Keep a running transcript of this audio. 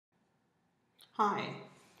Hi,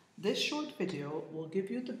 this short video will give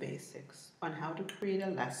you the basics on how to create a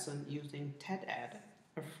lesson using TED-Ed,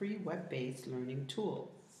 a free web-based learning tool.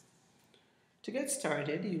 To get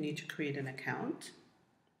started, you need to create an account,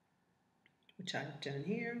 which I've done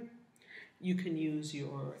here. You can use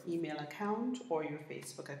your email account or your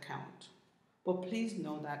Facebook account. But please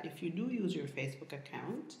know that if you do use your Facebook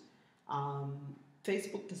account,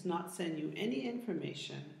 Facebook does not send you any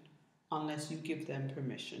information unless you give them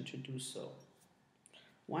permission to do so.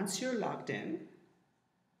 Once you're logged in,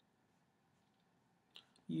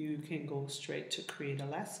 you can go straight to create a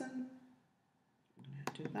lesson. I'm going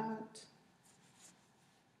to do that.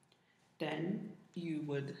 Then you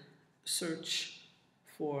would search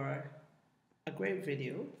for a great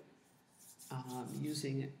video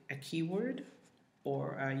using a keyword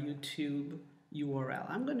or a YouTube URL.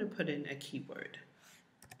 I'm going to put in a keyword.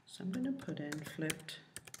 So I'm going to put in flipped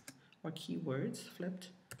or keywords, flipped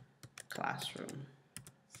classroom.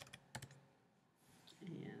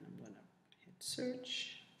 And I'm going to hit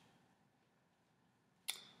search.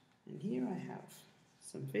 And here I have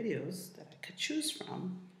some videos that I could choose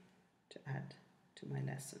from to add to my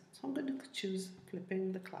lesson. So I'm going to choose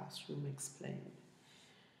Flipping the Classroom Explained.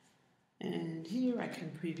 And here I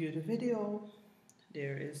can preview the video.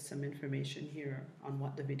 There is some information here on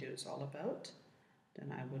what the video is all about.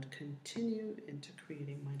 Then I would continue into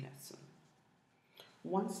creating my lesson.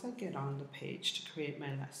 Once I get on the page to create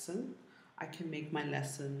my lesson, I can make my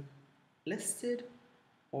lesson listed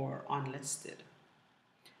or unlisted.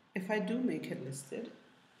 If I do make it listed,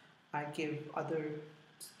 I give other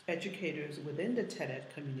educators within the TED-Ed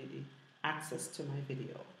community access to my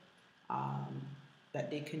video that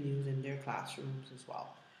they can use in their classrooms as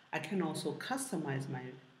well. I can also customize my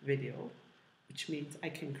video, which means I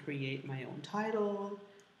can create my own title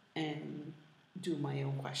and do my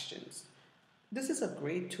own questions. This is a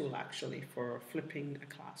great tool actually for flipping a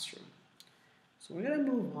classroom. So we're going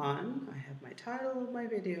to move on. I have my title of my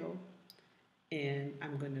video, and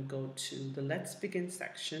I'm going to go to the Let's Begin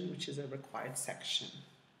section, which is a required section.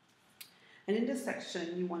 And in this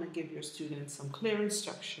section, you want to give your students some clear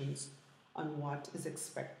instructions on what is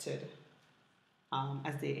expected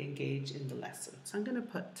as they engage in the lesson. So I'm going to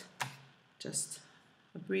put just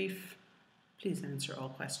a brief, please answer all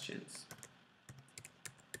questions.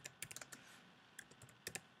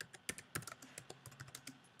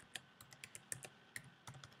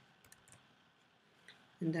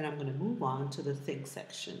 And then I'm going to move on to the Think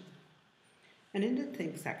section. And in the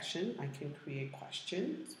Think section, I can create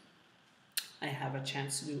questions. I have a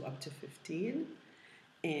chance to do up to 15.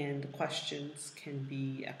 And the questions can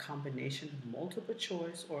be a combination of multiple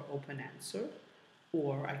choice or open answer.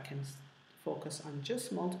 Or I can focus on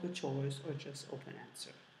just multiple choice or just open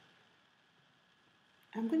answer.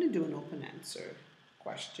 I'm going to do an open answer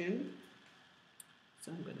question.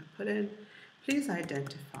 So I'm going to put in, please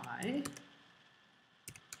identify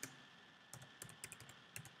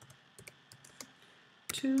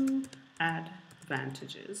two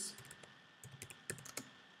advantages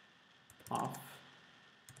of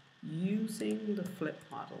using the flip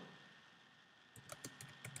model.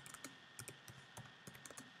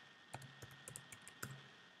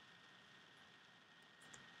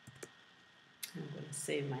 I'm going to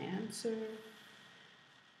save my answer,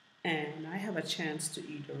 and I have a chance to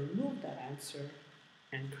either remove that answer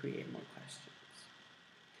and create more questions.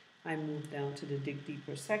 I move down to the Dig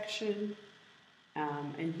Deeper section,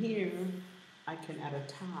 and here I can add a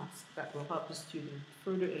task that will help the student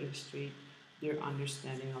further illustrate their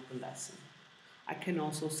understanding of the lesson. I can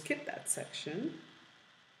also skip that section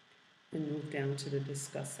and move down to the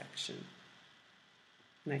Discuss section,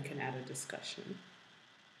 and I can add a discussion.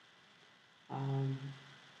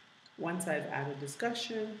 Once I've added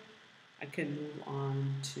discussion, I can move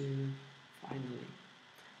on to finally.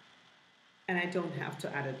 And I don't have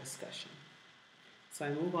to add a discussion. So I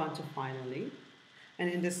move on to finally. And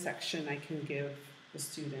in this section, I can give the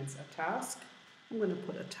students a task. I'm going to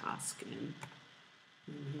put a task in.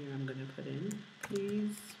 And here I'm going to put in,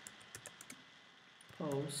 please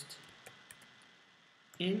post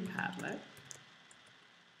in Padlet.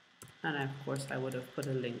 And of course, I would have put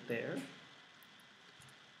a link there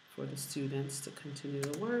for the students to continue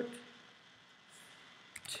the work.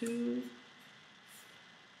 To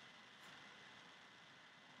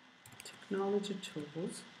technology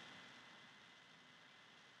tools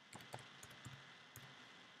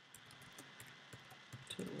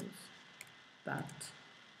that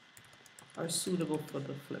are suitable for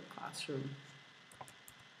the flipped classroom.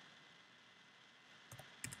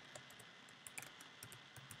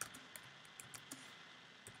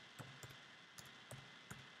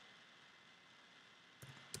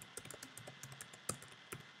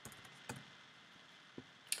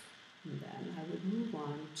 would move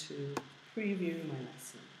on to preview my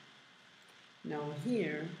lesson. Now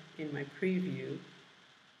here in my preview,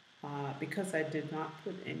 because I did not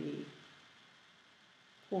put any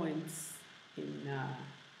points in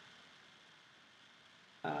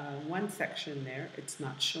one section there, it's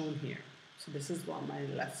not shown here. So this is what my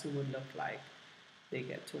lesson would look like. They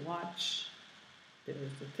get to watch. There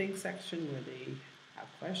is the think section where they have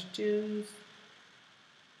questions.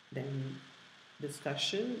 Then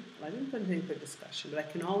discussion. Well, I didn't put anything for discussion, but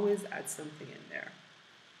I can always add something in there.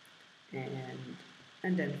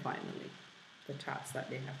 And then finally, the task that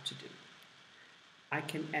they have to do. I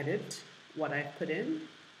can edit what I put in,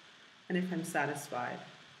 and if I'm satisfied,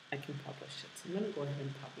 I can publish it. So I'm going to go ahead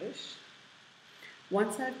and publish.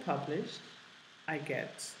 Once I've published, I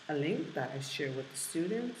get a link that I share with the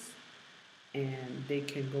students, and they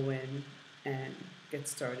can go in and get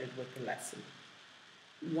started with the lesson.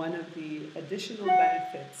 One of the additional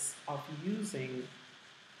benefits of using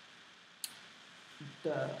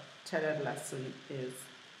the TED lesson is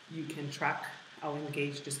you can track how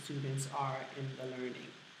engaged the students are in the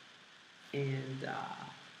learning, and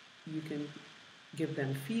you can give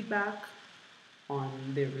them feedback on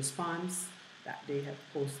their response that they have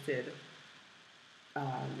posted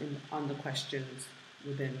on the questions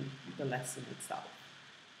within the lesson itself.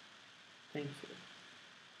 Thank you.